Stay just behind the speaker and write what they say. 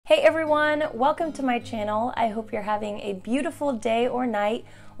Hey everyone, welcome to my channel. I hope you're having a beautiful day or night,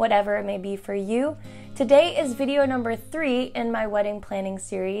 whatever it may be for you. Today is video number 3 in my wedding planning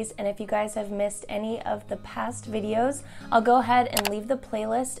series, and if you guys have missed any of the past videos, I'll go ahead and leave the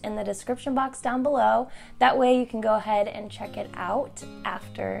playlist in the description box down below. That way you can go ahead and check it out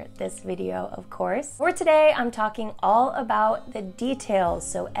after this video, of course. For today, I'm talking all about the details,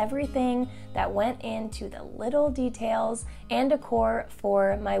 so everything that went into the little details and decor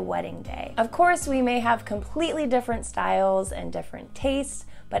for my wedding day. Of course, we may have completely different styles and different tastes,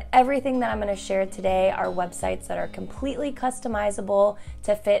 but everything that I'm going to share today are websites that are completely customizable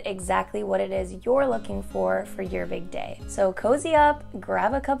to fit exactly what it is you're looking for your big day. So cozy up,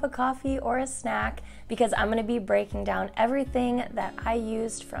 grab a cup of coffee or a snack, because I'm going to be breaking down everything that I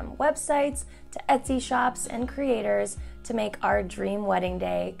used from websites to Etsy shops and creators to make our dream wedding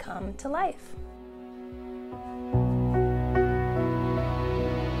day come to life.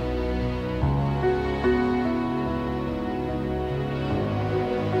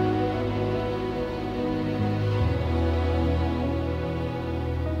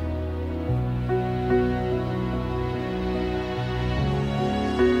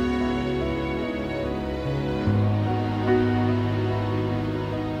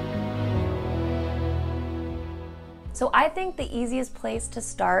 So I think the easiest place to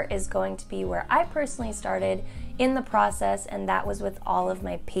start is going to be where I personally started in the process, and that was with all of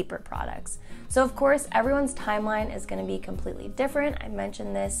my paper products. So of course, everyone's timeline is going to be completely different. I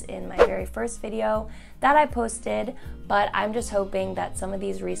mentioned this in my very first video that I posted, but I'm just hoping that some of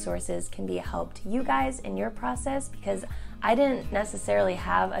these resources can be a help to you guys in your process, because I didn't necessarily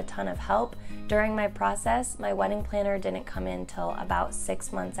have a ton of help during my process. My wedding planner didn't come in till about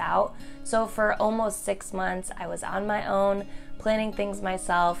 6 months out. So for almost 6 months, I was on my own, planning things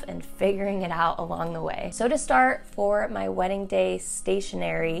myself and figuring it out along the way. So to start, for my wedding day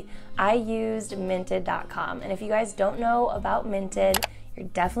stationery, I used minted.com. And if you guys don't know about Minted, you're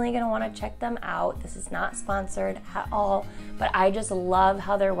definitely going to want to check them out. This is not sponsored at all, but I just love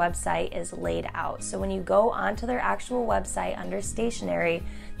how their website is laid out. So when you go onto their actual website under stationery,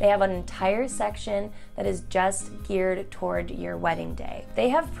 they have an entire section that is just geared toward your wedding day. They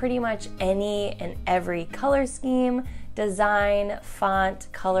have pretty much any and every color scheme, design, font,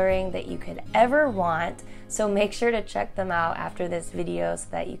 coloring that you could ever want. So make sure to check them out after this video so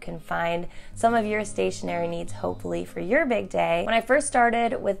that you can find some of your stationery needs, hopefully for your big day. When I first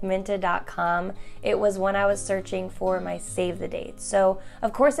started with minted.com, it was when I was searching for my save the dates. So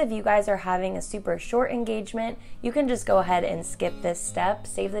of course, if you guys are having a super short engagement, you can just go ahead and skip this step.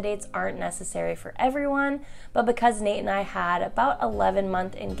 Save the dates aren't necessary for everyone, but because Nate and I had about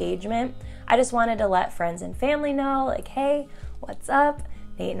 11-month engagement, I just wanted to let friends and family know, like, hey, what's up?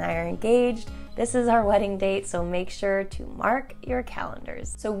 Nate and I are engaged. This is our wedding date, so make sure to mark your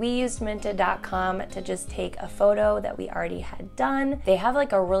calendars. So we used minted.com to just take a photo that we already had done. They have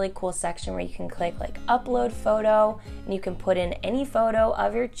like a really cool section where you can click like upload photo, and you can put in any photo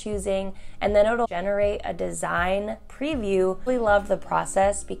of your choosing, and then it'll generate a design preview. I really love the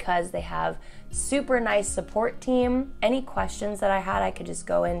process because they have super nice support team. Any questions that I had, I could just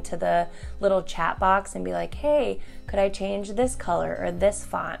go into the little chat box and be like, hey, could I change this color or this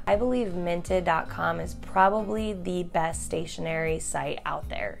font? I believe minted.com is probably the best stationery site out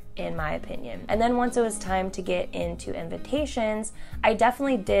there, in my opinion. And then once it was time to get into invitations, I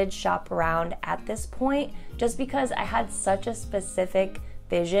definitely did shop around at this point, just because I had such a specific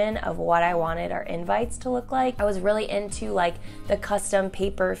vision of what I wanted our invites to look like. I was really into like the custom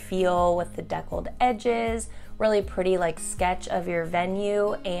paper feel with the deckled edges, really pretty like sketch of your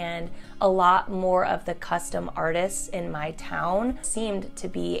venue, and a lot more of the custom artists in my town seemed to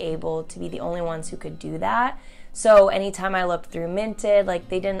be able to be the only ones who could do that. So anytime I looked through Minted, like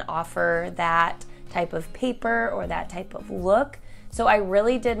they didn't offer that type of paper or that type of look. So I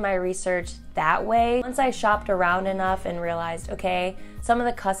really did my research that way. Once I shopped around enough and realized, okay, some of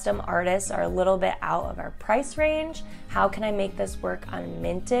the custom artists are a little bit out of our price range, how can I make this work on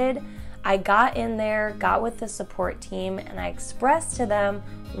Minted? I got in there, got with the support team, and I expressed to them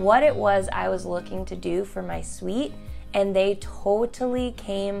what it was I was looking to do for my suite, and they totally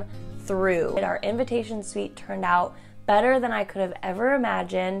came through. Our invitation suite turned out better than I could have ever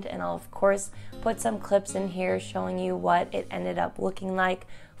imagined, and I'll of course put some clips in here showing you what it ended up looking like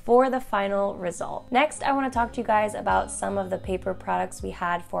for the final result. Next, I want to talk to you guys about some of the paper products we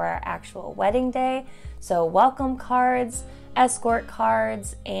had for our actual wedding day. So welcome cards, escort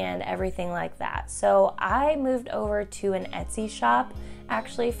cards, and everything like that. So I moved over to an Etsy shop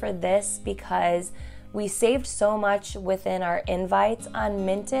actually for this because we saved so much within our invites on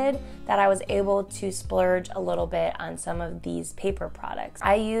Minted that I was able to splurge a little bit on some of these paper products.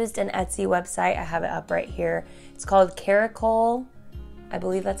 I used an Etsy website, I have it up right here. It's called Caracol, I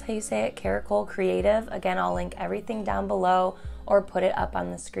believe that's how you say it, Caracol Creative. Again, I'll link everything down below or put it up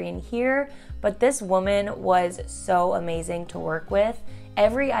on the screen here. But this woman was so amazing to work with.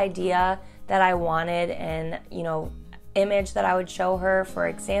 Every idea that I wanted and, image that I would show her for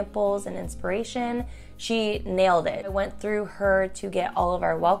examples and inspiration, she nailed it. I went through her to get all of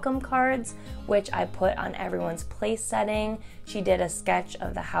our welcome cards, which I put on everyone's place setting. She did a sketch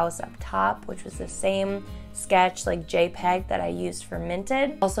of the house up top, which was the same sketch, like JPEG, that I used for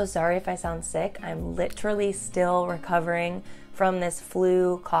Minted. Also, sorry if I sound sick. I'm literally still recovering from this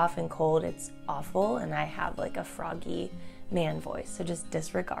flu, cough, and cold. It's awful, and I have like a froggy man voice, so just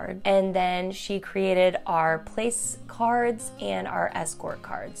disregard. And then she created our place cards and our escort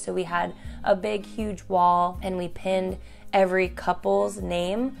cards. So we had a big, huge wall, and we pinned every couple's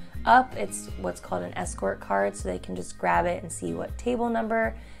name up. It's what's called an escort card, so they can just grab it and see what table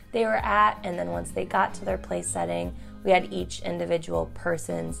number they were at. And then once they got to their place setting, we had each individual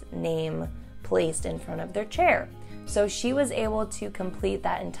person's name placed in front of their chair. So she was able to complete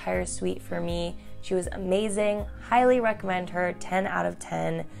that entire suite for me. She was amazing, highly recommend her, 10 out of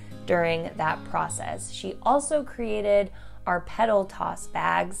 10 during that process. She also created our petal toss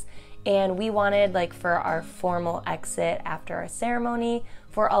bags, and we wanted, like, for our formal exit after our ceremony,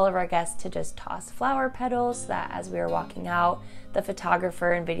 for all of our guests to just toss flower petals so that as we were walking out, the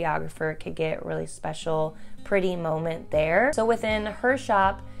photographer and videographer could get a really special, pretty moment there. So within her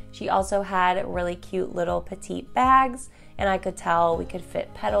shop, she also had really cute little petite bags, and I could tell we could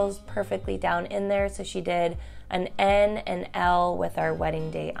fit petals perfectly down in there. So she did an N and L with our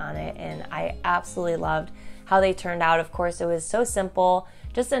wedding date on it, and I absolutely loved how they turned out. Of course, it was so simple,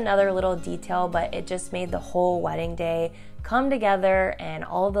 just another little detail, but it just made the whole wedding day come together, and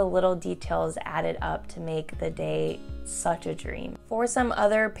all the little details added up to make the day such a dream. For some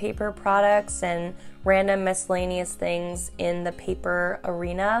other paper products and random miscellaneous things in the paper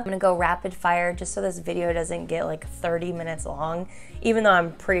arena, I'm gonna go rapid fire just so this video doesn't get like 30 minutes long, even though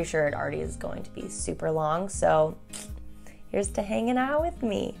I'm pretty sure it already is going to be super long. So here's to hanging out with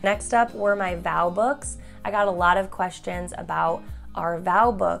me. Next up were my vow books. I got a lot of questions about our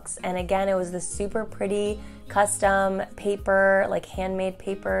vow books, and again, it was the super pretty custom paper, like handmade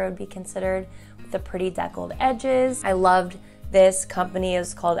paper it would be considered, with the pretty deckled edges. I loved this company. It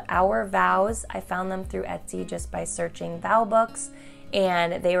was called Our Vows. I found them through Etsy just by searching vow books,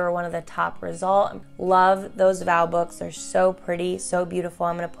 and they were one of the top results. Love those vow books. They're so pretty, so beautiful.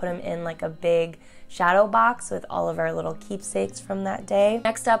 I'm gonna put them in like a big shadow box with all of our little keepsakes from that day.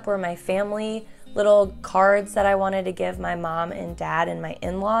 Next up were my family little cards that I wanted to give my mom and dad and my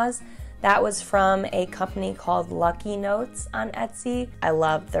in-laws. That was from a company called Lucky Notes on Etsy. I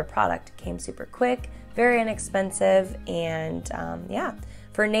loved their product. It came super quick, very inexpensive, and yeah.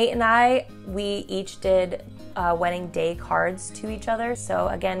 For Nate and I, we each did wedding day cards to each other. So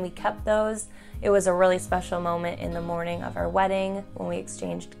again, we kept those. It was a really special moment in the morning of our wedding when we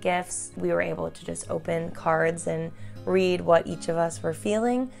exchanged gifts. We were able to just open cards and read what each of us were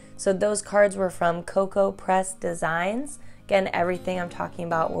feeling. So those cards were from Coco Press Designs. Again, everything I'm talking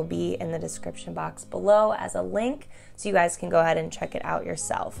about will be in the description box below as a link, so you guys can go ahead and check it out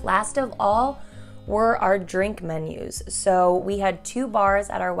yourself. Last of all were our drink menus. So we had 2 bars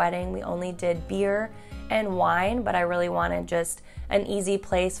at our wedding. We only did beer and wine, but I really wanted just an easy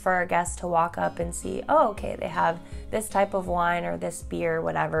place for our guests to walk up and see, oh, okay, they have this type of wine or this beer,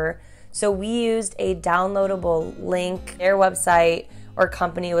 whatever. So we used a downloadable link. Their website or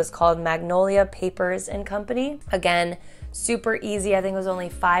company was called Magnolia Papers and Company. Again, super easy. I think it was only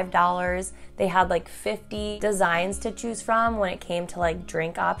 $5. They had like 50 designs to choose from when it came to like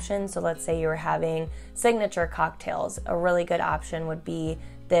drink options. So let's say you were having signature cocktails. A really good option would be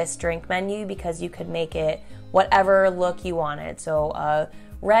this drink menu because you could make it whatever look you wanted. So a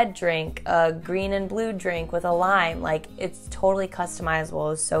red drink, a green and blue drink with a lime, like it's totally customizable.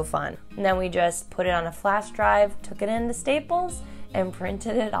 It was so fun. And then we just put it on a flash drive, took it into Staples, and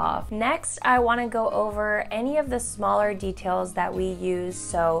printed it off. Next, I want to go over any of the smaller details that we use.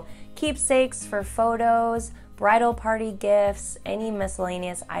 So keepsakes for photos, bridal party gifts, any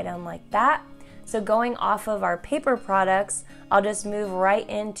miscellaneous item like that. So going off of our paper products, I'll just move right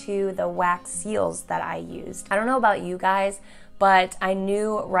into the wax seals that I used. I don't know about you guys, but I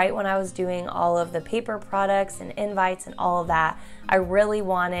knew right when I was doing all of the paper products and invites and all of that, I really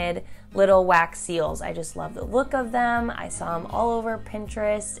wanted little wax seals. I just love the look of them. I saw them all over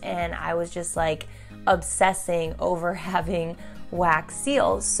Pinterest, and I was just like obsessing over having wax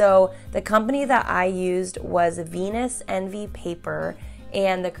seals. So the company that I used was Venus Envy Paper,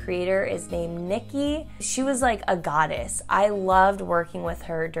 and the creator is named Nikki. She was like a goddess. I loved working with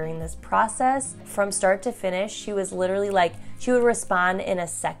her during this process. From start to finish, she was literally like, she would respond in a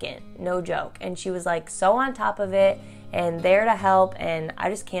second, no joke. And she was like so on top of it and there to help, and I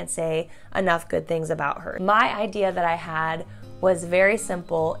just can't say enough good things about her. My idea that I had was very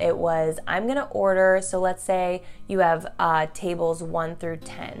simple. It was, I'm gonna order, so let's say you have tables 1 through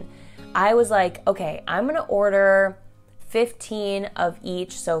 10. I was like, okay, I'm gonna order 15 of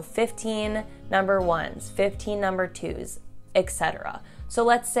each, so 15 number ones, 15 number twos, etc. So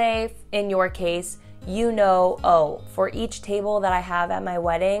let's say in your case, you know, oh, for each table that I have at my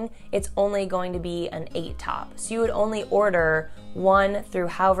wedding, it's only going to be an 8 top. So you would only order 1 through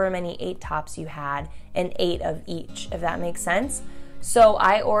however many 8 tops you had, and 8 of each, if that makes sense. So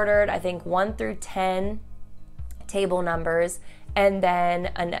I ordered, I think 1 through 10 table numbers, and then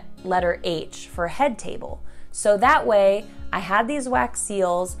a letter H for head table. So that way, I had these wax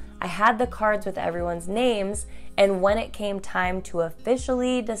seals, I had the cards with everyone's names, and when it came time to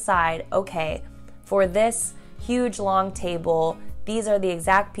officially decide, okay, for this huge long table, these are the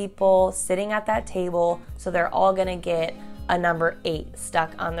exact people sitting at that table, so they're all gonna get a number 8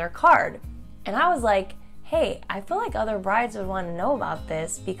 stuck on their card. And I was like, hey, I feel like other brides would want to know about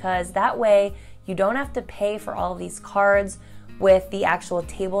this, because that way you don't have to pay for all of these cards with the actual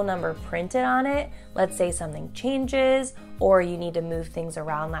table number printed on it. Let's say something changes or you need to move things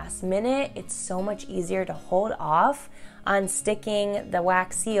around last minute. It's so much easier to hold off on sticking the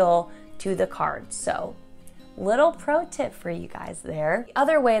wax seal to the card. So little pro tip for you guys there. The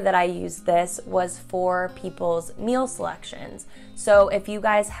other way that I used this was for people's meal selections. So if you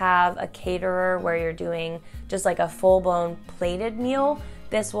guys have a caterer where you're doing just like a full-blown plated meal,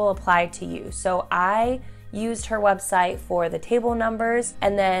 this will apply to you. So I used her website for the table numbers,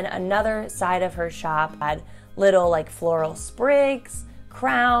 and then another side of her shop had little like floral sprigs,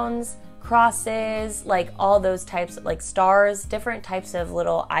 crowns, crosses, like all those types, like stars, different types of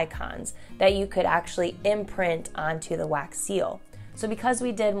little icons that you could actually imprint onto the wax seal. So because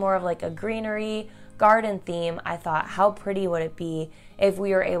we did more of like a greenery garden theme, I thought, how pretty would it be if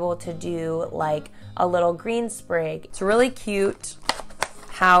we were able to do like a little green sprig. It's really cute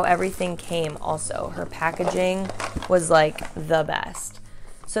how everything came also. Her packaging was like the best.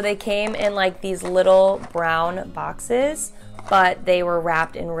 So they came in like these little brown boxes, but they were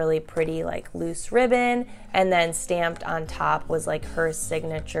wrapped in really pretty like loose ribbon, and then stamped on top was like her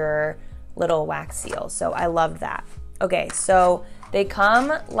signature little wax seal. So I loved that. Okay, so they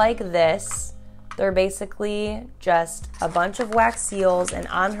come like this. They're basically just a bunch of wax seals, and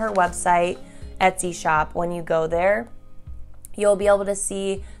on her website, Etsy shop, when you go there, you'll be able to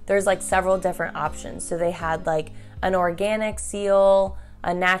see there's like several different options. So they had like an organic seal,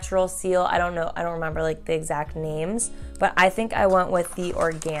 a natural seal. I don't know, I don't remember like the exact names, but I think I went with the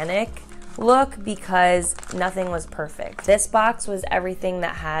organic look because nothing was perfect. This box was everything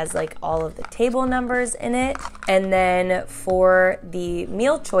that has like all of the table numbers in it. And then for the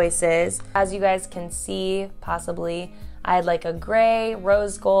meal choices, as you guys can see, possibly, I had like a gray,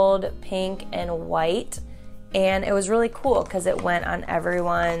 rose gold, pink, and white. And it was really cool because it went on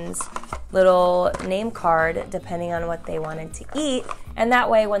everyone's little name card depending on what they wanted to eat. And that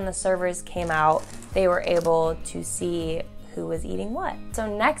way when the servers came out, they were able to see who was eating what. So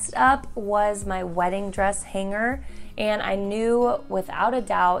next up was my wedding dress hanger. And I knew without a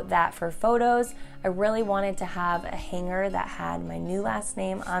doubt that for photos, I really wanted to have a hanger that had my new last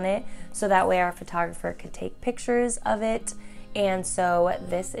name on it, so that way our photographer could take pictures of it. And so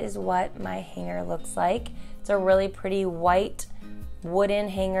this is what my hanger looks like. It's a really pretty white wooden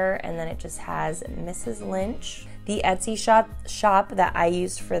hanger, and then it just has Mrs. Lynch. The Etsy shop that I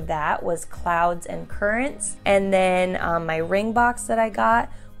used for that was Clouds and Currents. And then my ring box that I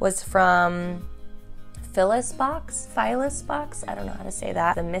got was from Phyllis Box, I don't know how to say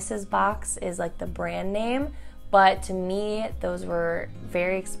that. The Mrs. Box is like the brand name, but to me, those were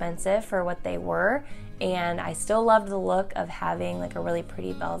very expensive for what they were. And I still loved the look of having like a really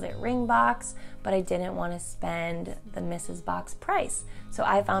pretty velvet ring box, but I didn't want to spend the Mrs. Box price. So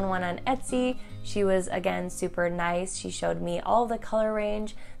I found one on Etsy. She was, again, super nice. She showed me all the color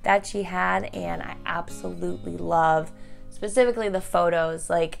range that she had, and I absolutely love, specifically the photos.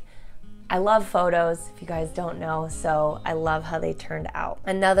 Like, I love photos, if you guys don't know, so I love how they turned out.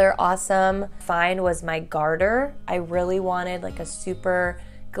 Another awesome find was my garter. I really wanted like a super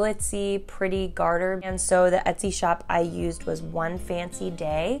glitzy, pretty garter. And so the Etsy shop I used was One Fancy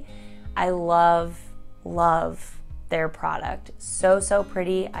Day. I love their product. So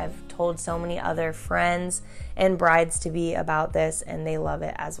pretty. I've told so many other friends and brides-to-be about this, and they love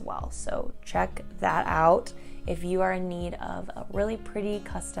it as well. So check that out if you are in need of a really pretty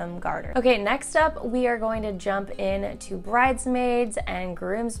custom garter. Okay, next up, we are going to jump into bridesmaids and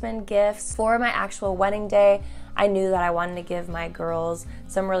groomsmen gifts. For my actual wedding day, I knew that I wanted to give my girls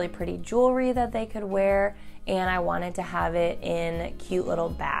some really pretty jewelry that they could wear, and I wanted to have it in cute little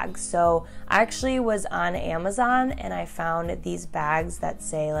bags. So I actually was on Amazon and I found these bags that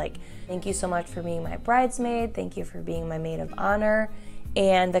say like, thank you so much for being my bridesmaid, thank you for being my maid of honor,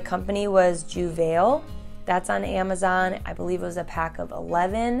 and the company was Juvail. That's on Amazon. I believe it was a pack of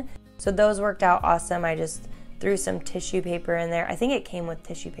 11. So those worked out awesome. I just threw some tissue paper in there. I think it came with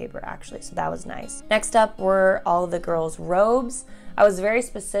tissue paper actually, so that was nice. Next up were all of the girls' robes. I was very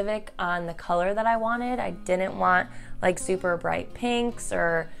specific on the color that I wanted. I didn't want like super bright pinks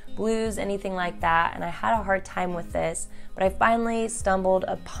or blues, anything like that, and I had a hard time with this, but I finally stumbled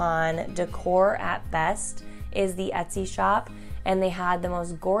upon Decor at Best is the Etsy shop, and they had the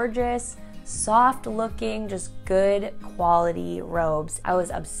most gorgeous, soft looking, just good quality robes. I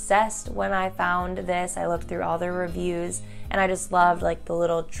was obsessed when I found this. I looked through all their reviews and I just loved like the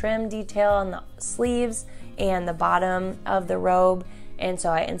little trim detail on the sleeves and the bottom of the robe, and so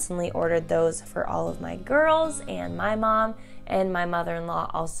I instantly ordered those for all of my girls and my mom and my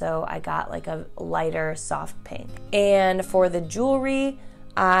mother-in-law. Also, I got like a lighter soft pink. And for the jewelry,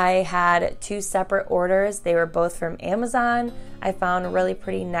 I had two separate orders. They were both from Amazon. I found a really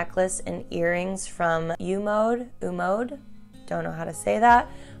pretty necklace and earrings from Umode. Don't know how to say that,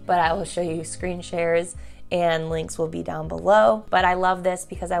 but I will show you screen shares and links will be down below. But I love this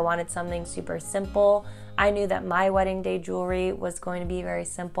because I wanted something super simple. I knew that my wedding day jewelry was going to be very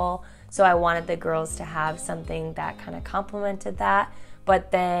simple, so I wanted the girls to have something that kind of complemented that,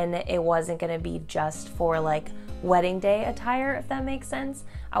 but then it wasn't going to be just for like wedding day attire, if that makes sense.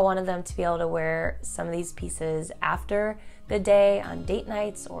 I wanted them to be able to wear some of these pieces after the day on date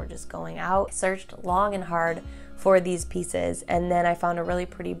nights or just going out. I searched long and hard for these pieces, and then I found a really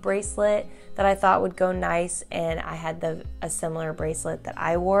pretty bracelet that I thought would go nice, and I had a similar bracelet that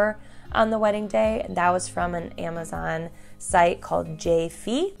I wore on the wedding day, and that was from an Amazon site called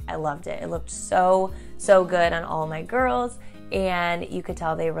JFee. I loved it. It looked so good on all my girls, and you could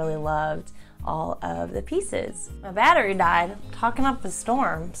tell they really loved all of the pieces. My battery died. Talking up a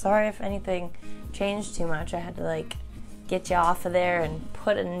storm. Sorry if anything changed too much. I had to like get you off of there and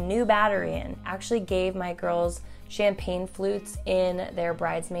put a new battery in. Actually gave my girls champagne flutes in their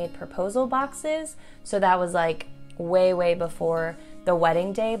bridesmaid proposal boxes, so that was like way before the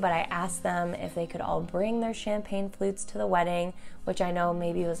wedding day, but I asked them if they could all bring their champagne flutes to the wedding, which I know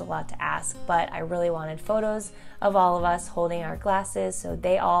maybe was a lot to ask, but I really wanted photos of all of us holding our glasses, so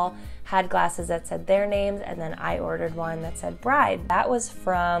they all had glasses that said their names, and then I ordered one that said bride. That was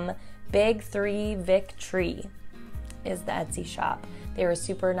from Big 3 Vic Tree is the Etsy shop. They were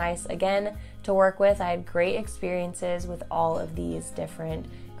super nice again to work with. I had great experiences with all of these different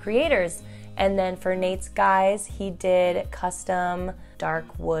creators. And then for Nate's guys, he did custom dark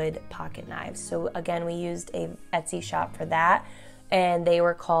wood pocket knives. So again, we used a Etsy shop for that, and they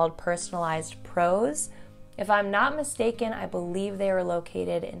were called Personalized Pros. If I'm not mistaken, I believe they were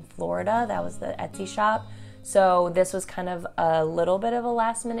located in Florida. That was the Etsy shop. So this was kind of a little bit of a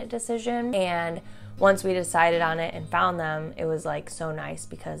last minute decision, and once we decided on it and found them, it was like so nice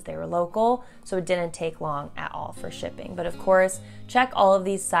because they were local, so it didn't take long at all for shipping. But of course, check all of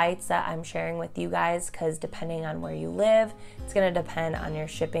these sites that I'm sharing with you guys, because depending on where you live, it's gonna depend on your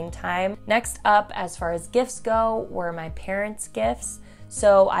shipping time. Next up, as far as gifts go, were my parents' gifts.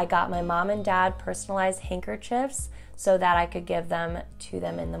 So I got my mom and dad personalized handkerchiefs so that I could give them to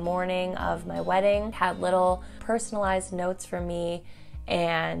them in the morning of my wedding. Had little personalized notes for me,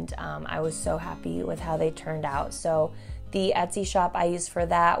 and I was so happy with how they turned out. So the Etsy shop I used for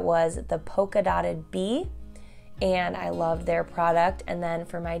that was the Polka Dotted Bee, and I loved their product. And then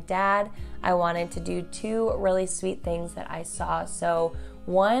for my dad, I wanted to do two really sweet things that I saw. So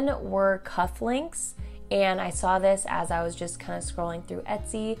one were cufflinks, and I saw this as I was just kind of scrolling through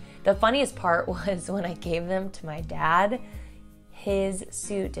Etsy. The funniest part was when I gave them to my dad, his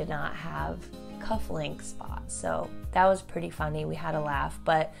suit did not have cufflink spots, so that was pretty funny. We had a laugh,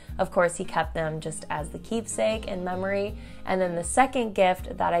 but of course he kept them just as the keepsake in memory. And then the second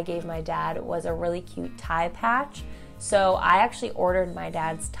gift that I gave my dad was a really cute tie patch. So I actually ordered my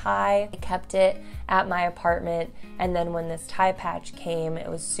dad's tie, I kept it at my apartment, and then when this tie patch came, it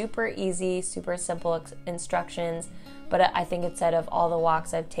was super easy, super simple instructions, but I think it said of all the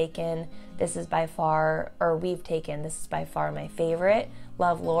walks I've taken, this is by far, or we've taken, this is by far my favorite.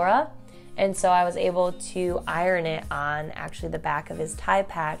 Love, Laura. And so I was able to iron it on actually the back of his tie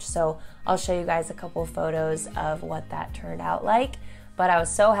patch. So I'll show you guys a couple photos of what that turned out like. But I was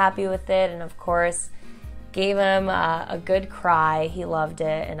so happy with it, and of course gave him a good cry. He loved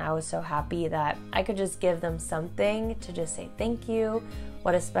it, and I was so happy that I could just give them something to just say thank you.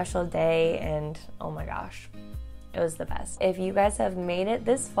 What a special day, and oh my gosh, it was the best. If you guys have made it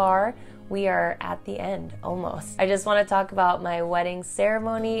this far, we are at the end, almost. I just want to talk about my wedding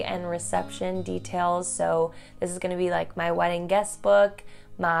ceremony and reception details. So this is going to be like my wedding guest book,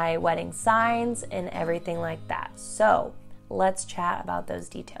 my wedding signs, and everything like that. So let's chat about those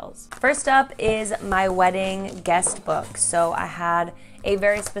details. First up is my wedding guest book. So I had a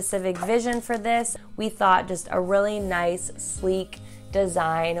very specific vision for this. We thought just a really nice, sleek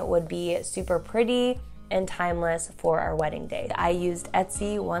design would be super pretty and timeless for our wedding day. I used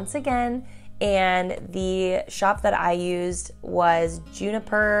Etsy once again, and the shop that I used was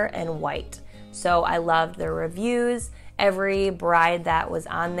Juniper and White. So I loved their reviews. Every bride that was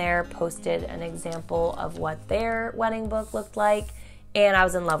on there posted an example of what their wedding book looked like, and I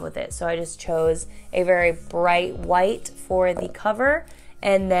was in love with it. So I just chose a very bright white for the cover,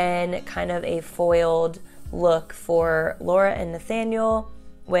 and then kind of a foiled look for Laura and Nathaniel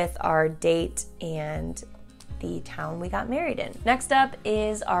with our date and the town we got married in. Next up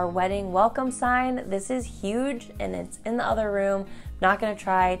is our wedding welcome sign. This is huge, and it's in the other room. Not gonna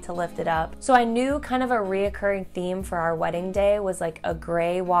try to lift it up. So I knew kind of a reoccurring theme for our wedding day was like a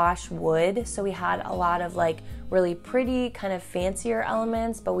gray wash wood. So we had a lot of like really pretty kind of fancier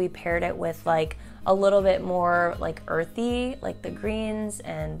elements, but we paired it with like a little bit more like earthy, like the greens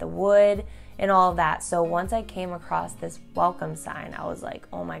and the wood and all of that. So once I came across this welcome sign, I was like,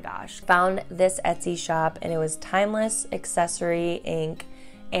 oh my gosh. Found this Etsy shop, and it was Timeless Accessory Inc.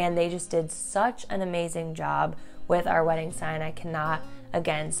 And they just did such an amazing job with our wedding sign. I cannot,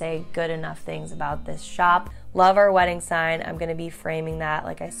 again, say good enough things about this shop. Love our wedding sign. I'm gonna be framing that.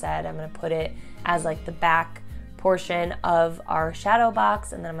 Like I said, I'm gonna put it as like the back portion of our shadow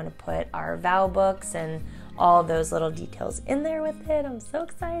box, and then I'm gonna put our vow books and all those little details in there with it. I'm so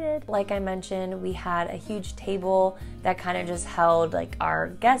excited. Like I mentioned, we had a huge table that kind of just held like our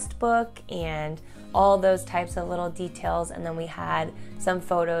guest book and all those types of little details, and then we had some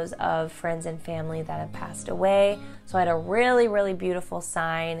photos of friends and family that have passed away. So I had a really, really beautiful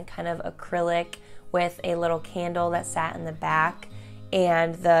sign, kind of acrylic with a little candle that sat in the back,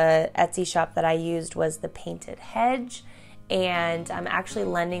 and the Etsy shop that I used was the painted hedge. And I'm actually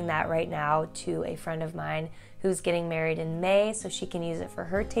lending that right now to a friend of mine who's getting married in May, so she can use it for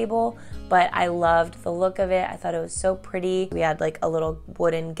her table. But I loved the look of it. I thought it was so pretty. We had like a little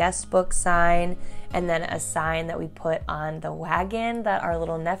wooden guest book sign, and then a sign that we put on the wagon that our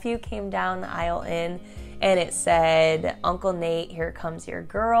little nephew came down the aisle in, and it said, "Uncle Nate, here comes your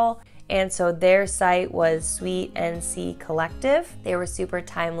girl." And so their site was Sweet NC Collective. They were super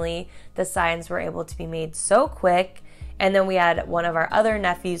timely. The signs were able to be made so quick. And then we had one of our other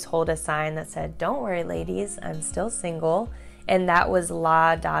nephews hold a sign that said, "Don't worry, ladies, I'm still single." And that was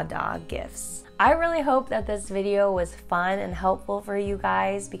La Da Da Gifts. I really hope that this video was fun and helpful for you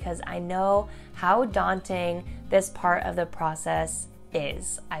guys, because I know how daunting this part of the process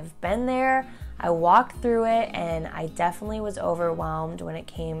is. I've been there, I walked through it, and I definitely was overwhelmed when it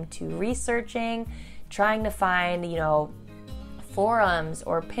came to researching, trying to find, forums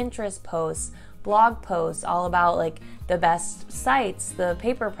or Pinterest posts, blog posts all about like the best sites, the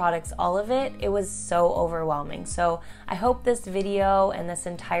paper products, all of it. It was so overwhelming. So I hope this video and this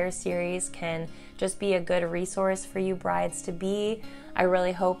entire series can just be a good resource for you brides to be. I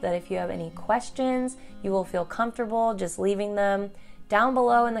really hope that if you have any questions, you will feel comfortable just leaving them down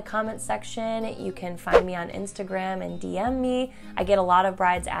below in the comment section. You can find me on Instagram and DM me. I get a lot of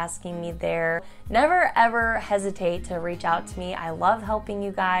brides asking me there. Never ever hesitate to reach out to me. I love helping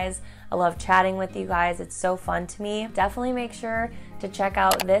you guys. I love chatting with you guys. It's so fun to me. Definitely make sure to check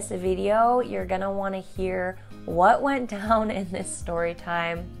out this video. You're gonna wanna hear what went down in this story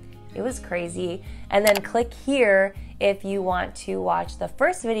time. It was crazy. And then click here if you want to watch the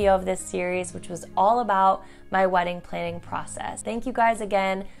first video of this series, which was all about my wedding planning process. Thank you guys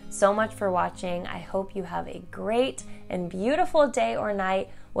again so much for watching. I hope you have a great and beautiful day or night,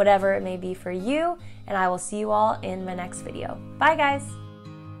 whatever it may be for you, and I will see you all in my next video. Bye guys.